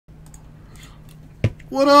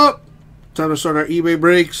What up? Time to start our eBay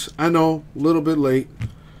breaks. I know, a little bit late.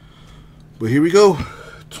 But here we go.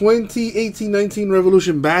 2018-19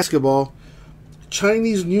 Revolution Basketball.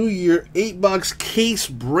 Chinese New Year 8-box case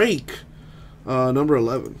break. Number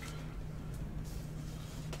 11.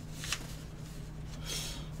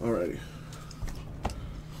 Alrighty.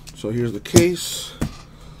 So here's the case.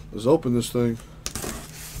 Let's open this thing.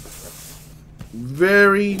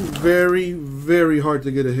 Very, very, very hard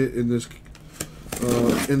to get a hit in this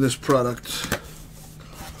product.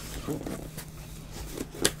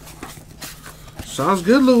 Sounds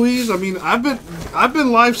good, Louise. I mean, I've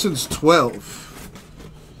been live since 12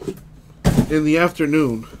 in the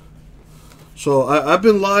afternoon. So I've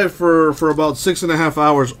been live for about 6.5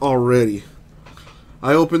 hours already.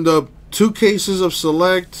 I opened up 2 cases of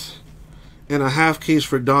Select and a half case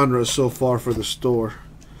for Donruss so far for the store.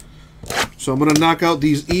 So I'm going to knock out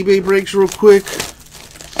these eBay breaks real quick.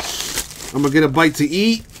 I'm going to get a bite to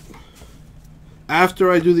eat after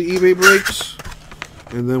I do the eBay breaks.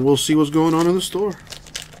 And then we'll see what's going on in the store.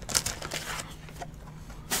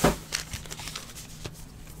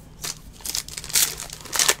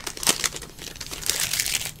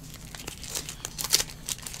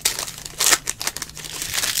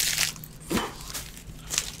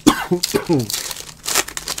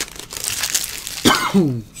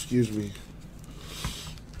 Excuse me.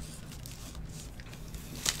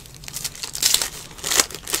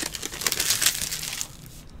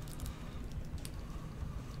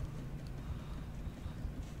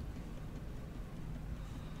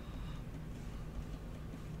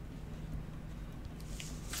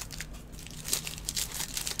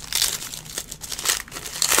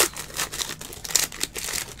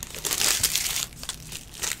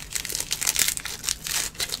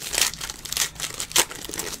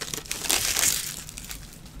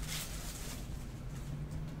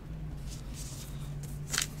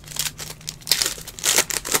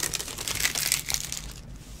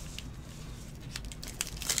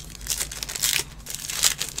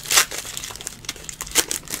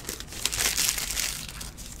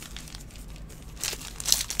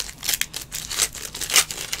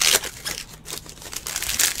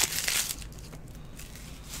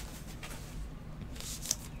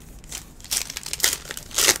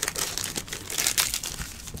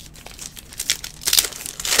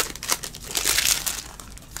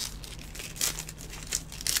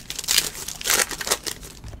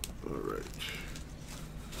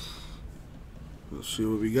 Let's see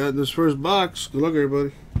what we got in this first box. Good luck,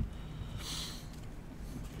 everybody.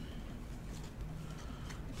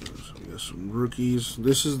 So we got some rookies.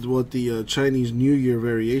 This is what the Chinese New Year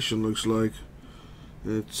variation looks like.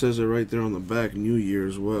 And it says it right there on the back, New Year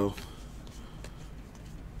as well.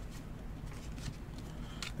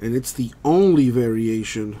 And it's the only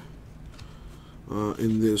variation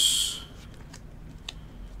in this.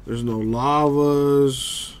 There's no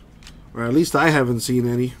lavas, or at least I haven't seen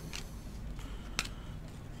any.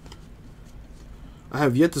 I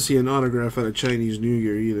have yet to see an autograph at a Chinese New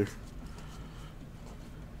Year either.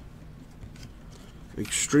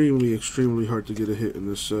 Extremely, extremely hard to get a hit in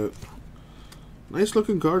this set. Nice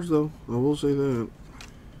looking cards though, I will say that.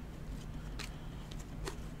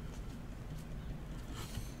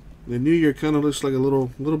 The New Year kind of looks like a little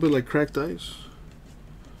bit like cracked ice.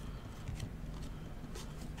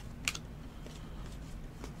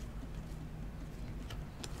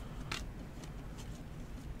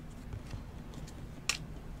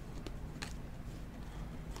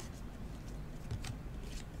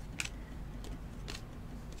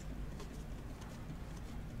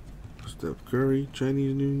 Steph Curry,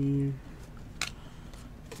 Chinese New Year.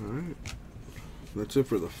 Alright. That's it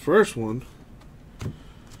for the first one.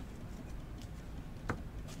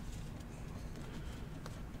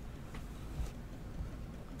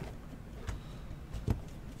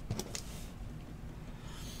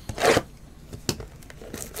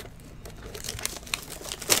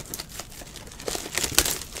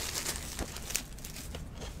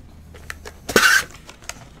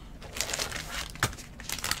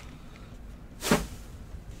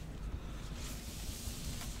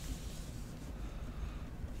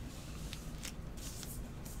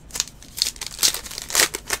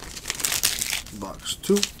 Box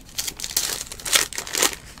 2.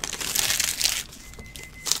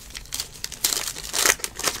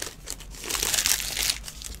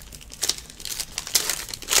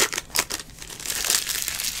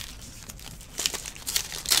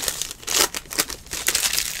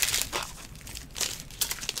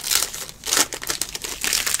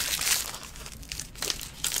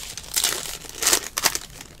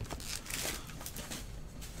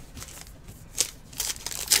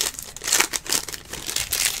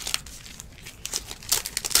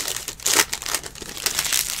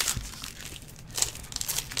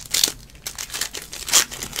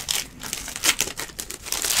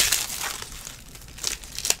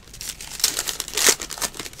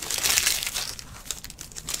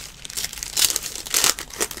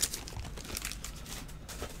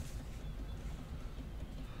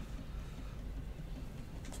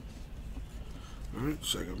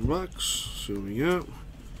 Second box. See what we got.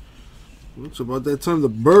 Well, it's about that time the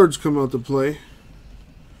birds come out to play.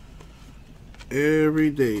 Every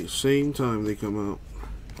day, same time they come out.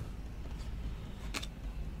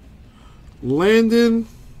 Landon,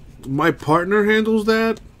 my partner handles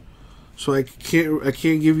that, so I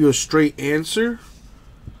can't give you a straight answer.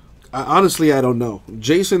 Honestly, I don't know.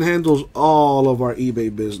 Jason handles all of our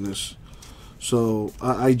eBay business, so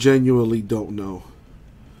I genuinely don't know.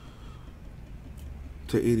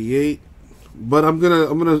 To 88, but I'm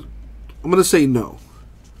gonna say no.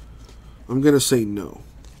 I'm gonna say no.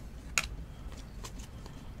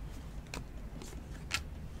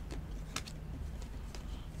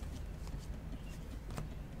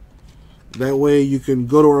 That way you can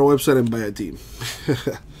go to our website and buy a team.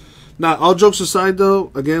 Now, all jokes aside,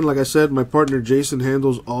 though, again, like I said, my partner Jason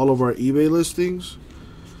handles all of our eBay listings,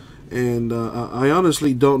 and I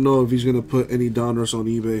honestly don't know if he's gonna put any Donruss on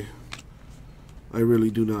eBay. I really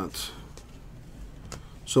do not.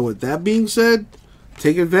 So with that being said,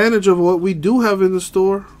 take advantage of what we do have in the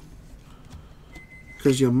store,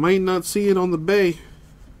 because you might not see it on the bay.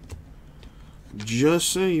 Just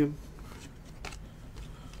saying.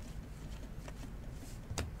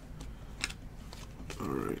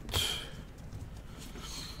 Alright.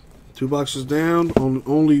 2 boxes down on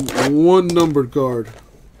only one numbered card.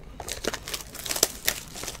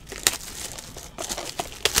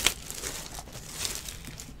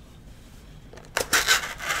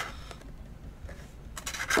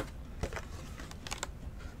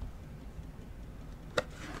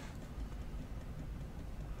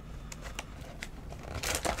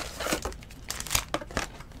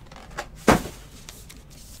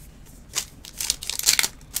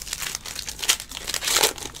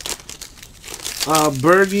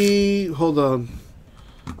 Bergie, hold on.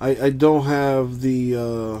 I don't have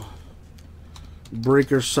the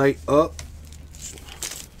breaker site up.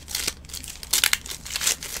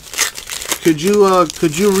 Could you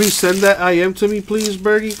resend that IM to me, please,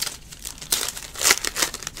 Bergie?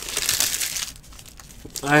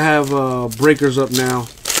 I have breakers up now.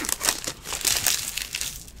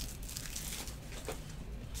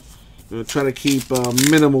 I'm gonna try to keep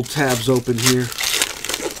minimal tabs open here.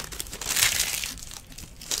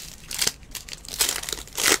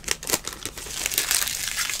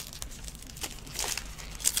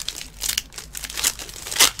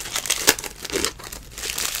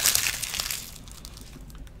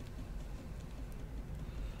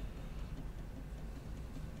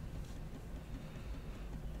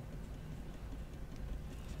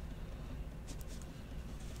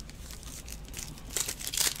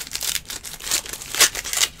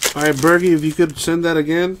 Alright, Bergie, if you could send that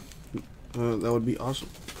again, that would be awesome.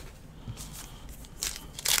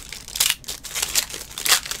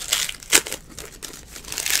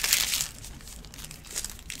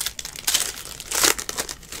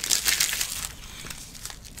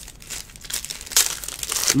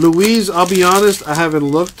 Louise, I'll be honest, I haven't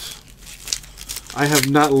looked. I have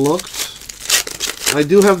not looked. I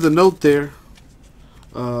do have the note there.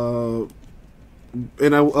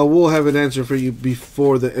 And I will have an answer for you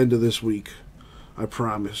before the end of this week. I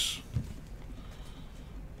promise.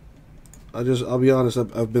 I'll be honest,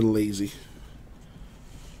 I've been lazy.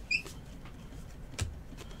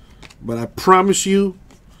 But I promise you,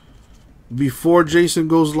 before Jason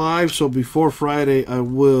goes live, so before Friday, I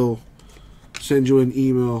will send you an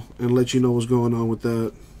email and let you know what's going on with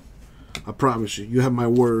that. I promise you. You have my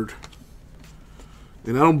word.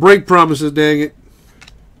 And I don't break promises, dang it.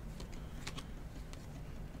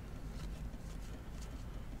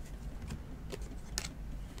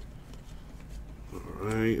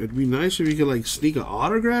 Alright, it'd be nice if you could like sneak an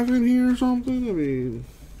autograph in here or something. I mean,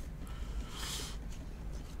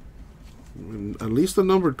 at least a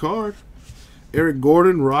numbered card. Eric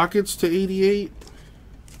Gordon, Rockets to 88.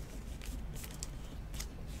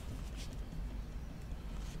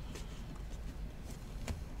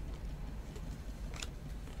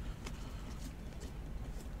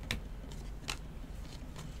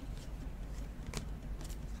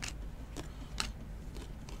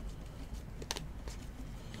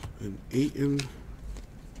 And Aiton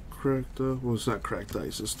cracked up. Well, it's not cracked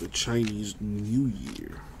ice. It's the Chinese New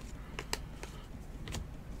Year.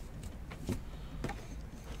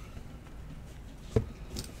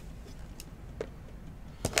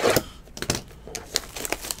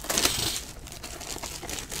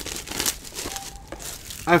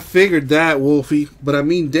 I figured that, Wolfie, but I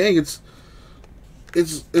mean, dang,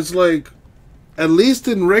 it's like, at least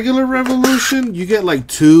in regular Revolution, you get like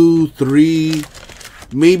 2, 3,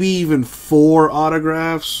 maybe even 4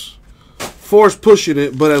 autographs. 4's pushing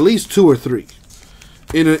it, but at least 2 or 3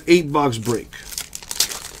 in an 8-box break.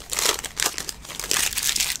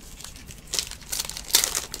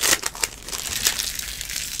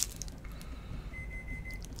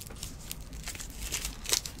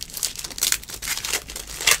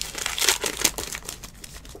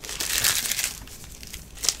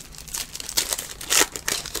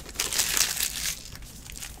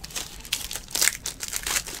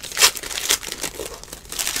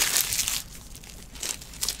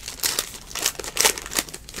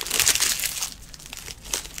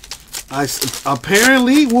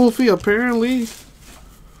 Apparently, Wolfie, apparently.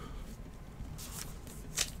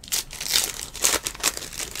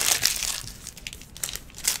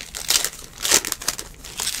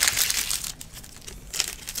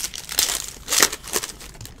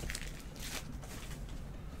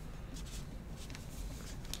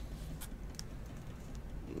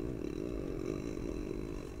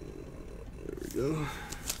 There we go.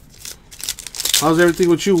 How's everything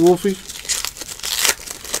with you, Wolfie?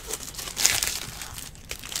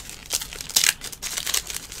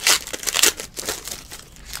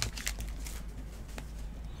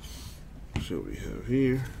 So we have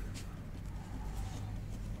here.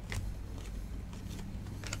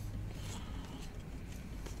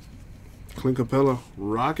 Clint Capella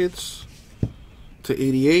Rockets to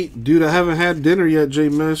 88. Dude, I haven't had dinner yet, J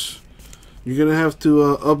Mess. You're gonna have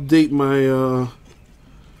to update my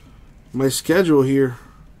my schedule here.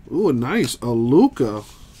 Ooh, nice. A Luka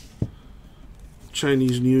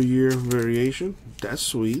Chinese New Year variation. That's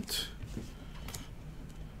sweet.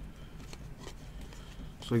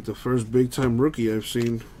 It's like the first big time rookie I've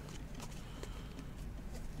seen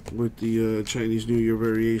with the Chinese New Year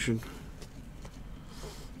variation.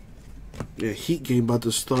 Yeah, Heat game about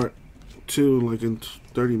to start too, like in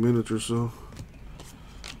 30 minutes or so.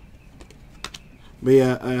 But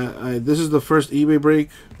yeah, this is the first eBay break.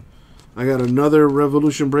 I got another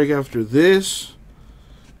Revolution break after this.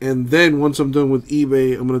 And then once I'm done with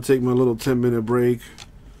eBay, I'm going to take my little 10-minute break,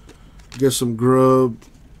 get some grub,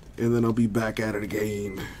 and then I'll be back at it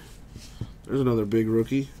again. There's another big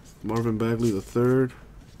rookie, Marvin Bagley III.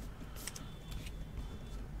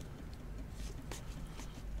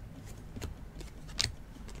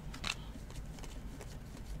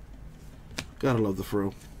 Gotta love the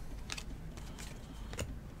fro.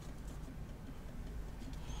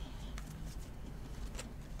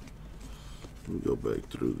 We go back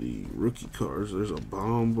through the rookie cards. There's a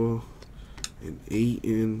Bamba, an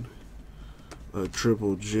Ayton, a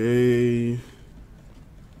Triple J.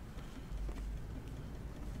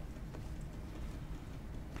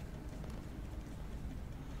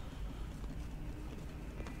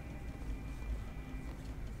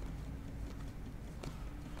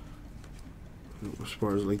 As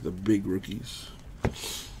far as like the big rookies.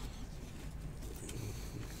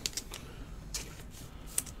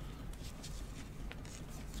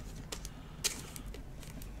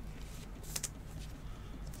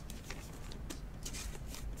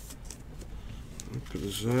 Put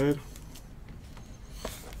aside.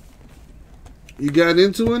 You got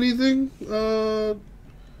into anything,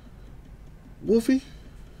 Wolfie?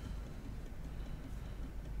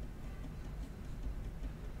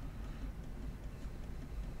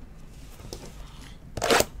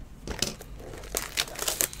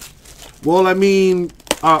 Well, I mean,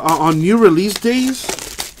 on new release days,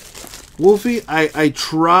 Wolfie, I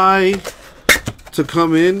try to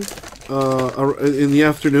come in the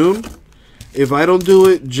afternoon. If I don't do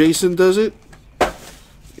it, Jason does it.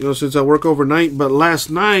 You know, since I work overnight. But last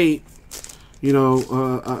night, you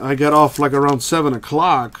know, I got off like around 7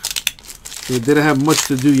 o'clock. I didn't have much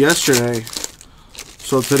to do yesterday.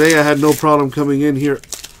 So today I had no problem coming in here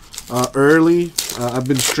early. I've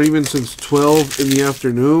been streaming since 12 in the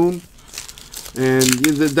afternoon. And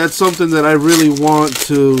that's something that I really want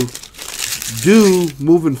to do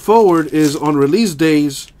moving forward, is on release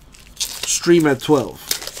days, stream at 12.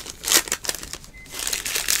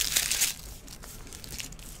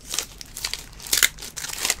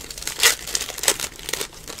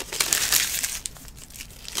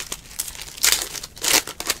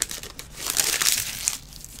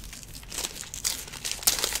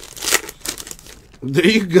 There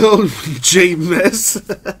you go, J Mess.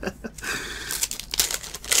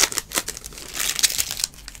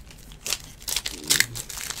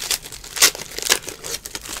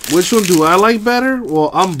 Which one do I like better?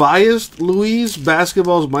 Well, I'm biased, Louise.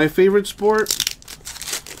 Basketball is my favorite sport.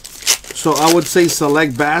 So I would say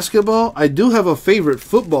select basketball. I do have a favorite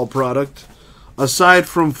football product, aside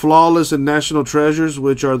from Flawless and National Treasures,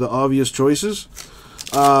 which are the obvious choices.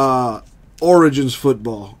 Origins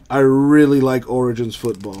football. I really like Origins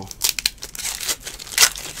football.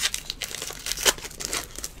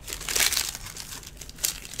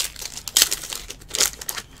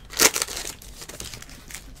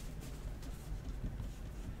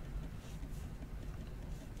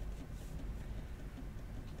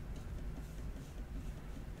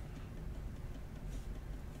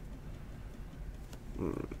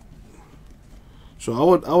 So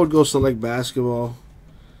I would go select basketball.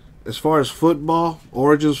 As far as football,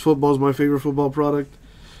 Origins football is my favorite football product.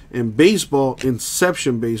 And baseball,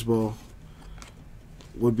 Inception baseball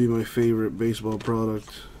would be my favorite baseball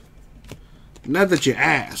product. Not that you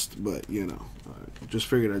asked, but, you know, I just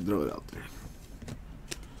figured I'd throw it out there.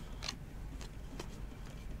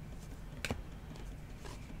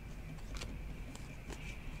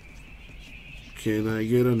 Can I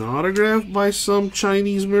get an autograph by some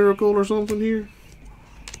Chinese miracle or something here?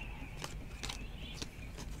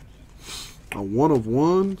 A 1 of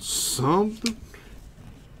 1? Something?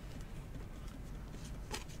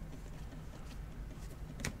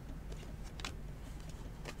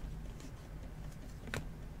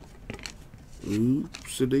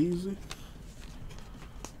 Oops-a-daisy.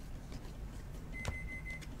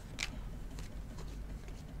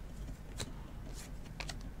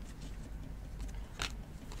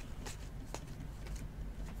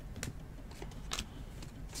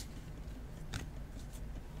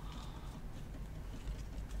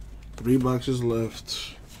 Three boxes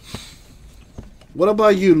left. What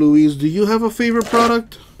about you, Louise? Do you have a favorite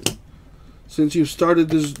product since you've started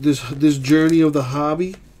this journey of the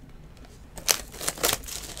hobby?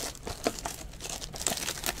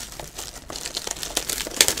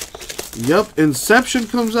 Yep, Inception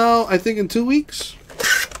comes out, I think, in 2 weeks.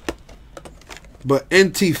 But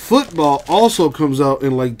NT Football also comes out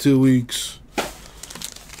in like 2 weeks.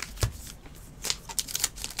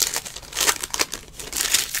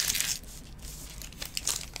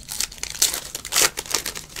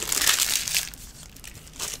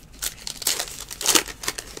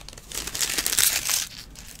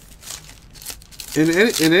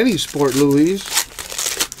 In any sport, Louise.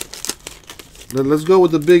 Let's go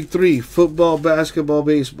with the big three: football, basketball,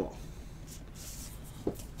 baseball.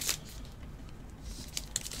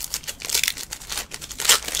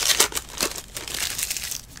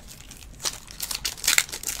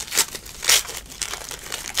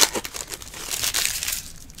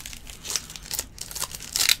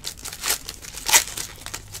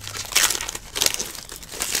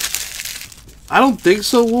 I don't think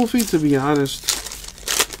so, Wolfie, to be honest.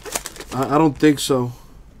 I don't think so.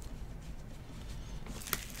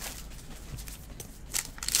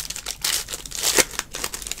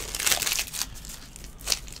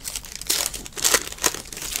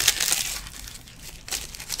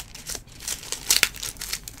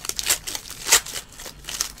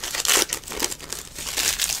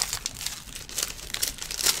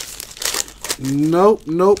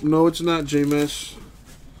 Nope, no, it's not, JMS.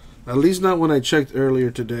 At least not when I checked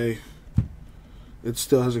earlier today. It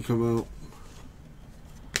still hasn't come out.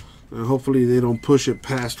 And hopefully they don't push it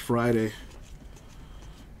past Friday.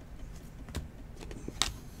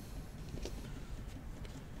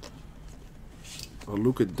 A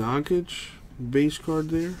Luka Doncic base card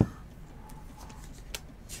there.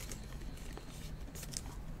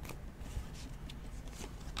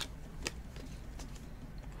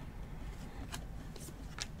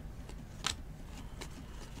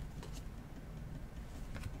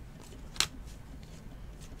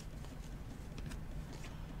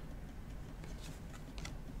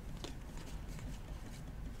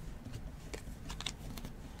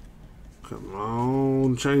 Come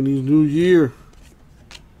on, Chinese New Year.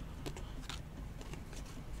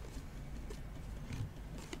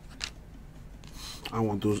 I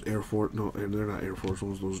want those Air Force. No, they're not Air Force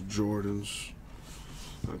Ones. Those Jordans.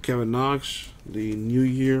 Kevin Knox, the New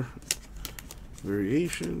Year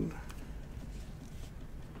variation.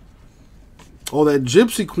 Oh, that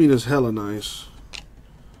Gypsy Queen is hella nice.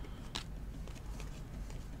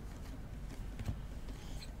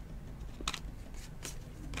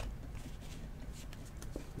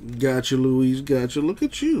 Gotcha, Louise. Gotcha. Look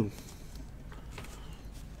at you.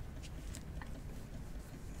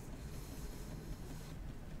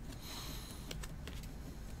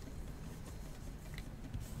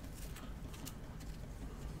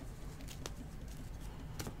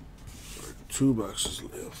 Two boxes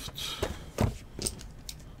left.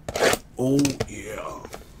 Oh, yeah.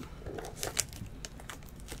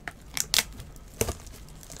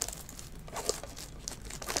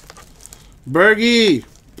 Bergie,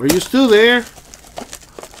 are you still there?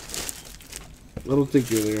 I don't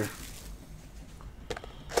think you're there.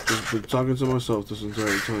 Just been talking to myself this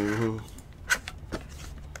entire time, huh?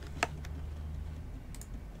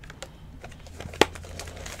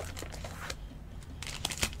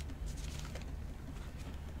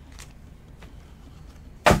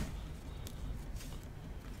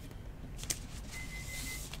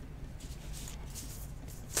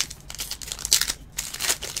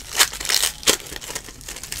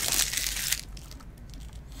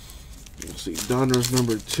 Let's see, Donruss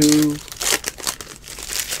number 2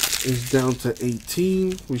 is down to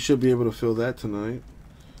 18. We should be able to fill that tonight.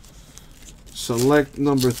 Select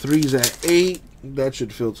number 3's at 8. That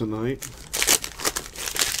should fill tonight.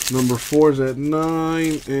 Number 4 is at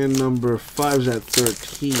 9, and number 5 is at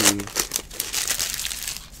 13.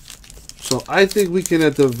 So I think we can,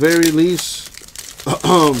 at the very least,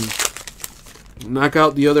 knock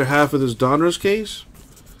out the other half of this Donruss case,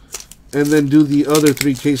 and then do the other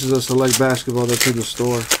 3 cases of Select Basketball that's in the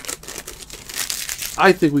store.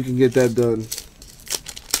 I think we can get that done.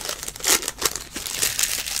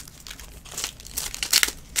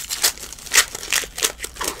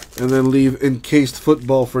 And then leave encased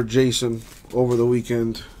football for Jason over the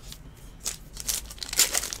weekend.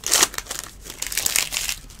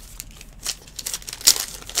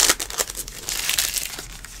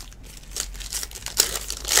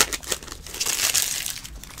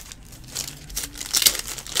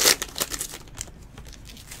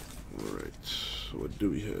 What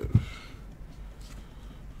do we have?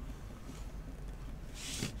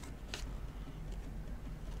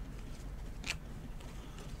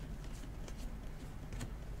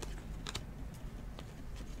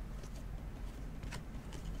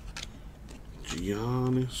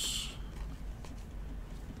 Giannis.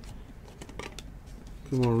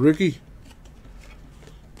 Come on, Ricky.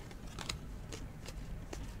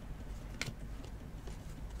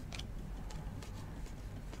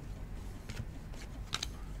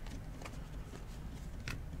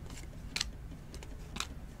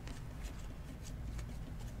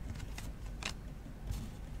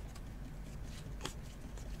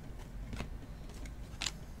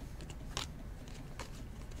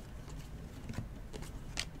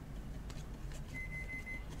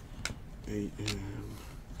 And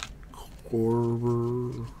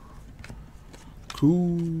Korver,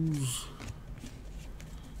 Kuz.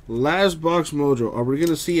 Last box mojo. Are we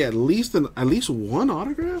gonna see at least one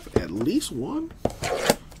autograph? At least one?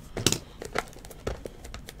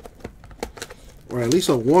 Or at least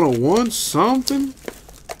a 101 something?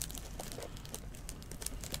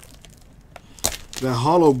 That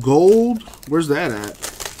hollow gold? Where's that at?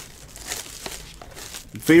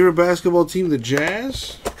 Favorite basketball team, the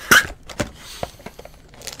Jazz?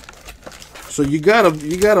 So you gotta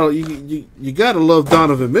love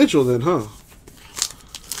Donovan Mitchell then, huh?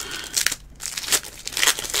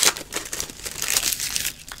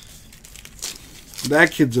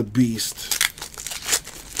 That kid's a beast.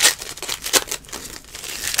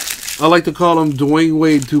 I like to call him Dwayne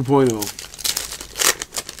Wade 2.0.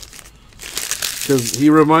 Because he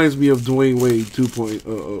reminds me of Dwayne Wade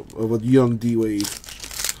 2.0, of a young D Wade.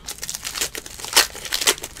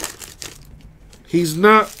 He's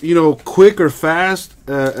not, quick or fast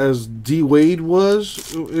as D Wade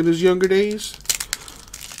was in his younger days.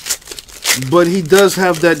 But he does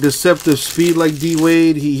have that deceptive speed like D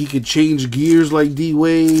Wade. He could change gears like D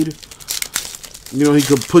Wade. He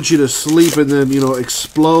could put you to sleep and then,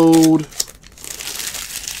 explode.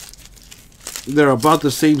 They're about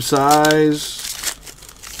the same size.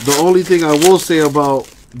 The only thing I will say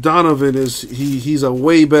about Donovan is he's a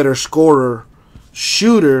way better scorer,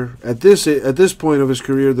 shooter at this point of his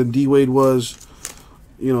career than D Wade was,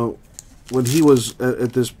 when he was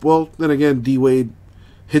at this. Well, then again, D Wade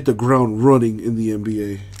hit the ground running in the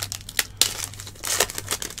NBA.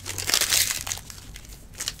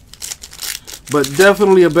 But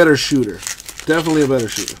definitely a better shooter. Definitely a better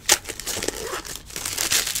shooter.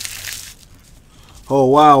 Oh,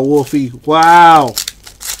 wow, Wolfie. Wow.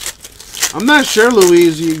 I'm not sure,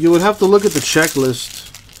 Louise. You would have to look at the checklist.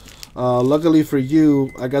 Luckily for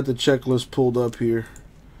you, I got the checklist pulled up here.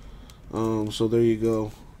 So there you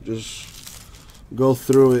go. Just go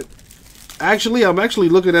through it. Actually, I'm actually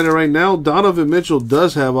looking at it right now. Donovan Mitchell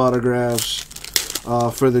does have autographs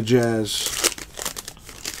for the Jazz.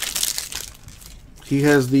 He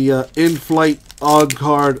has the in-flight odd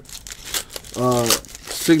card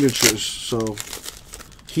signatures. So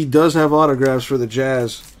he does have autographs for the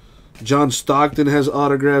Jazz. John Stockton has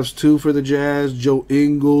autographs too for the Jazz. Joe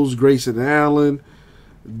Ingles, Grayson Allen,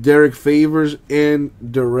 Derek Favors, and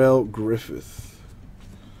Darrell Griffith.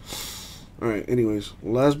 Alright, anyways.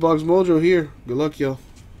 Last box mojo here. Good luck, y'all.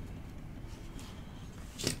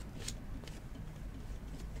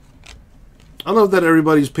 I love that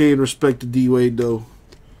everybody's paying respect to D Wade, though.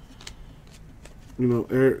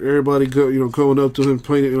 Everybody going up to him,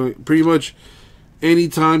 playing, pretty much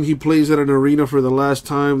anytime he plays at an arena for the last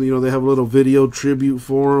time, they have a little video tribute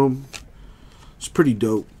for him. It's pretty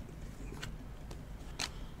dope.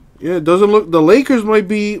 Yeah, it doesn't look. The Lakers might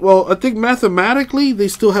be. Well, I think mathematically they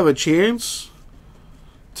still have a chance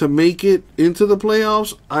to make it into the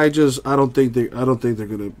playoffs. I don't think they're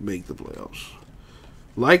gonna make the playoffs.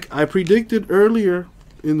 Like I predicted earlier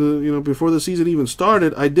in the before the season even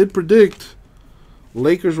started, I did predict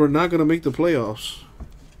Lakers were not gonna make the playoffs.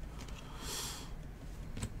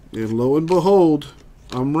 And lo and behold,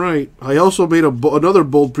 I'm right. I also made another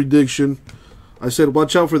bold prediction. I said,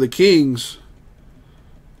 watch out for the Kings.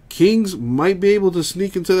 Kings might be able to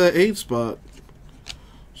sneak into that 8 spot.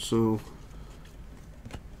 So,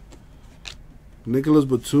 Nicholas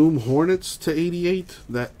Batum, Hornets to 88.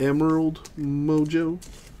 That Emerald mojo.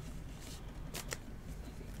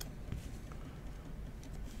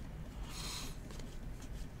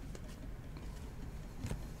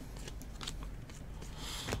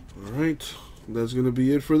 Alright, that's going to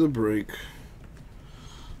be it for the break.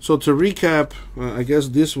 So to recap, I guess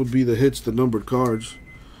this would be the hits, the numbered cards.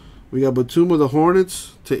 We got Batum of the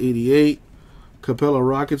Hornets to 88, Capella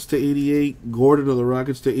Rockets to 88, Gordon of the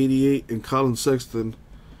Rockets to 88, and Colin Sexton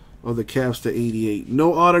of the Cavs to 88.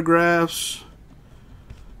 No autographs.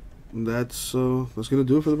 That's going to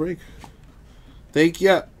do it for the break. Thank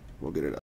ya. We'll get it up.